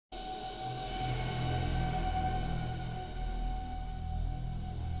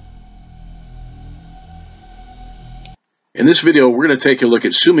In this video, we're going to take a look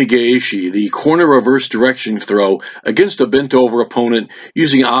at Sumi Gaeshi, the corner reverse direction throw against a bent over opponent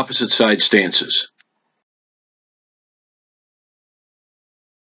using opposite side stances.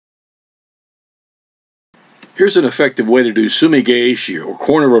 Here's an effective way to do Sumi Gaeshi, or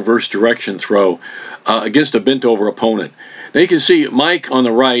corner reverse direction throw, against a bent over opponent. Now you can see Mike on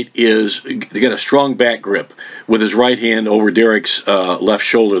the right is got a strong back grip with his right hand over Derek's left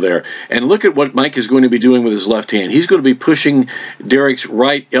shoulder there. And look at what Mike is going to be doing with his left hand. He's going to be pushing Derek's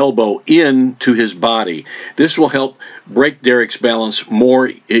right elbow into his body. This will help break Derek's balance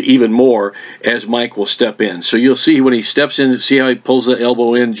even more as Mike will step in. So you'll see when he steps in, see how he pulls that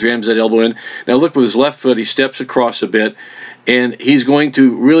elbow in, jams that elbow in. Now look with his left foot, he steps across a bit. And he's going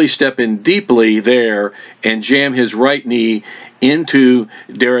to really step in deeply there and jam his right knee into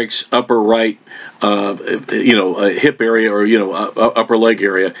Derek's upper right, hip area or, upper leg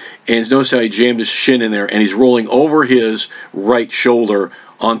area. And notice how he jammed his shin in there, and he's rolling over his right shoulder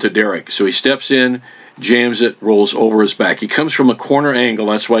onto Derek. So he steps in, jams it, rolls over his back. He comes from a corner angle.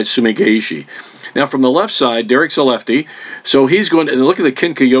 That's why it's Sumi Gaeshi. Now from the left side, Derek's a lefty, so he's going to, and look at the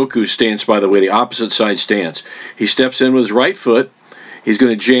Kinkayoku stance, by the way, the opposite side stance. He steps in with his right foot, he's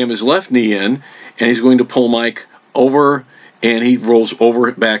going to jam his left knee in, and he's going to pull Mike over, and he rolls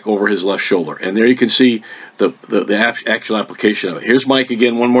back over his left shoulder. And there you can see the actual application of it. Here's Mike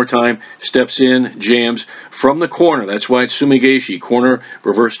again one more time, steps in, jams from the corner. That's why it's Sumi Gaeshi, corner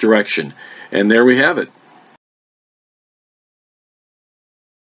reverse direction. And there we have it.